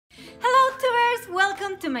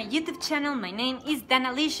to my YouTube channel. My name is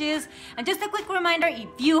Danalicious, and just a quick reminder, if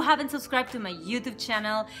you haven't subscribed to my YouTube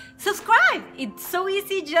channel, subscribe! It's so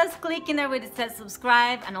easy, just click in there where it says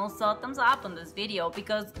subscribe, and also thumbs up on this video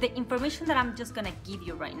because the information that I'm just gonna give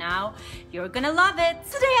you right now, you're gonna love it.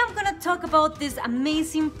 Today I'm gonna talk about this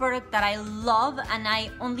amazing product that I love and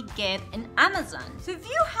I only get in Amazon. So if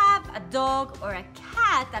you have a dog or a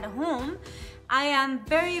cat at home, I am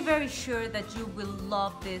very sure that you will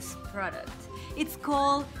love this product. It's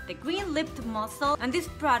called the green lipped mussel, and this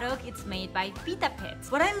product is made by Vita Pets.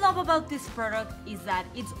 What I love about this product is that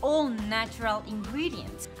it's all natural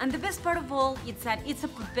ingredients, and the best part of all is that it's a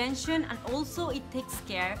prevention, and also it takes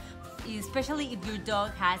care, especially if your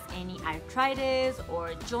dog has any arthritis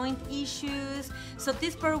or joint issues. So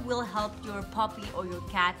this product will help your puppy or your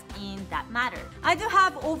cat in that matter. I do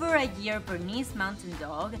have over a year Bernese mountain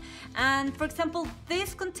dog, and for example,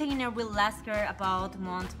 this container will last her about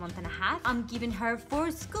month and a half. I'm giving her 4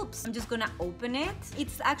 scoops. I'm just gonna open it.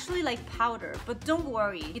 It's actually like powder, but don't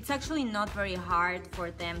worry, it's actually not very hard for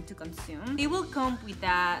them to consume. It will come with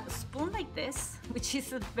a spoon like this, which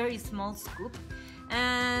is a very small scoop.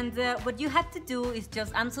 And what you have to do is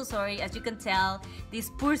just, I'm so sorry, as you can tell, this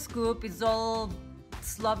poor scoop is all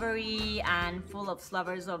slobbery and full of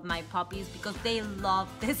slobbers of my puppies because they love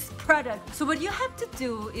this product. So what you have to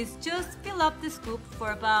do is just fill up the scoop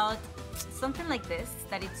for about something like this,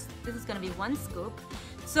 this is gonna be 1 scoop.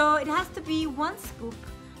 So it has to be 1 scoop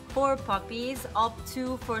for puppies, up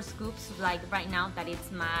to 4 scoops, like right now that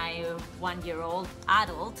it's my 1-year-old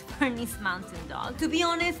adult Bernese mountain dog. To be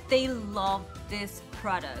honest, they love this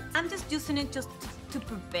product. I'm just using it just to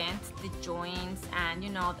prevent the joints and, you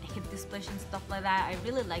know, the hip dysplasia and stuff like that. I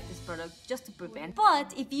really like this product just to prevent.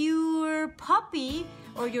 But if your puppy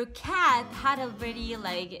or your cat had already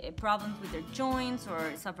like problems with their joints or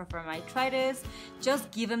suffer from arthritis, just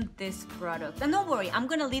give them this product. And don't worry, I'm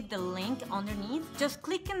gonna leave the link underneath. Just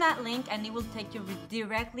click in that link and it will take you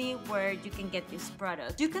directly where you can get this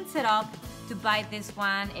product. You can set up to buy this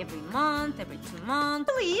one every month, every 2 months.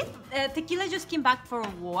 I believe Tequila just came back for a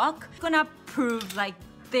walk. I'm gonna prove like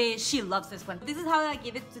she loves this one. This is how I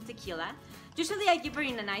give it to Tequila. Usually I give her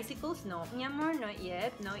in an icicles. No, mi amor, not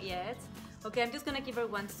yet, not yet. Okay, I'm just gonna give her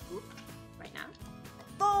 1 scoop right now.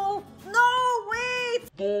 Oh, no, wait!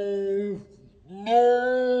 Oh,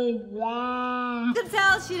 no, wait! You can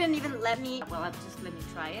tell she didn't even let me, well, just let me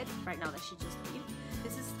try it right now that she just leave.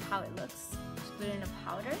 This is how it looks. Just put it in a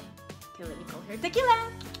powder. Okay, let me go here.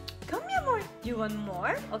 Tequila! Come, mi amor. You want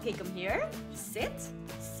more? Okay, come here. Sit.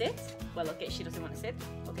 Sit. Well, okay, she doesn't want to sit.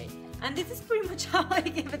 Okay. And this is pretty much how I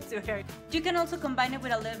give it to her. You can also combine it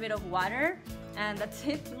with a little bit of water. And that's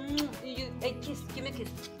it. Hey, kiss. Give me a kiss.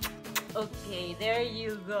 Okay, there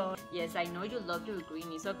you go. Yes, I know you love your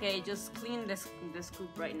greenies. Okay, just clean the scoop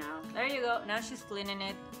right now. There you go. Now she's cleaning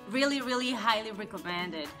it. Really highly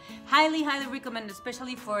recommended. Highly recommended,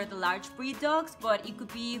 especially for the large breed dogs, but it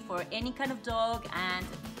could be for any kind of dog and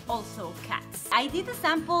also cats. I did a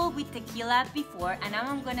sample with Tequila before, and now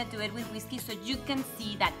I'm gonna do it with whiskey so you can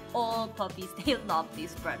see that all puppies, they love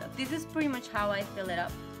this product. This is pretty much how I fill it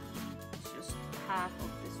up. It's just half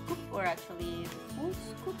of the scoop, or actually the full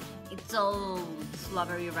scoop. It's all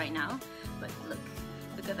slobbery right now, but look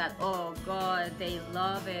at that. Oh god, they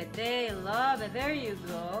love it. They love it. There you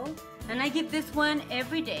go. And I give this one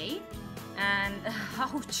every day. And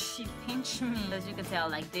ouch, she pinched me. As you can tell,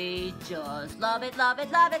 like they just love it.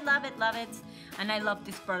 And I love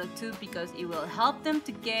this product too because it will help them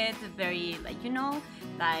to get very, like, you know,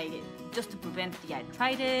 like just to prevent the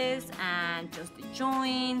arthritis and just the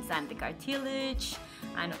joints and the cartilage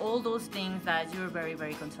and all those things that you're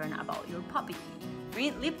very concerned about your puppy.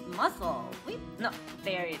 Green lip mussel. No,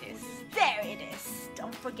 there it is. There it is.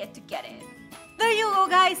 Don't forget to get it. There you go,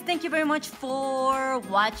 guys. Thank you very much for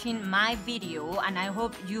watching my video, and I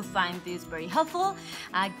hope you find this very helpful.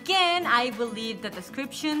 Again, I will leave the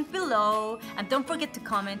description below, and don't forget to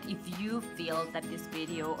comment if you feel that this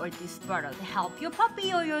video or this product help your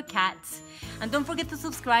puppy or your cat. And don't forget to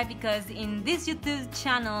subscribe because in this YouTube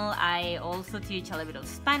channel I also teach a little bit of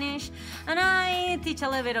Spanish, and I teach a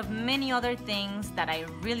little bit of many other things that I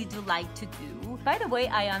really do like to do. By the way,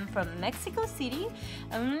 I am from Mexico City.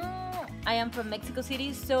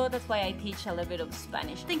 So that's why I teach a little bit of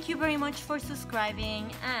Spanish. Thank you very much for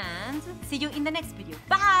subscribing, and see you in the next video.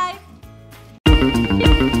 Bye!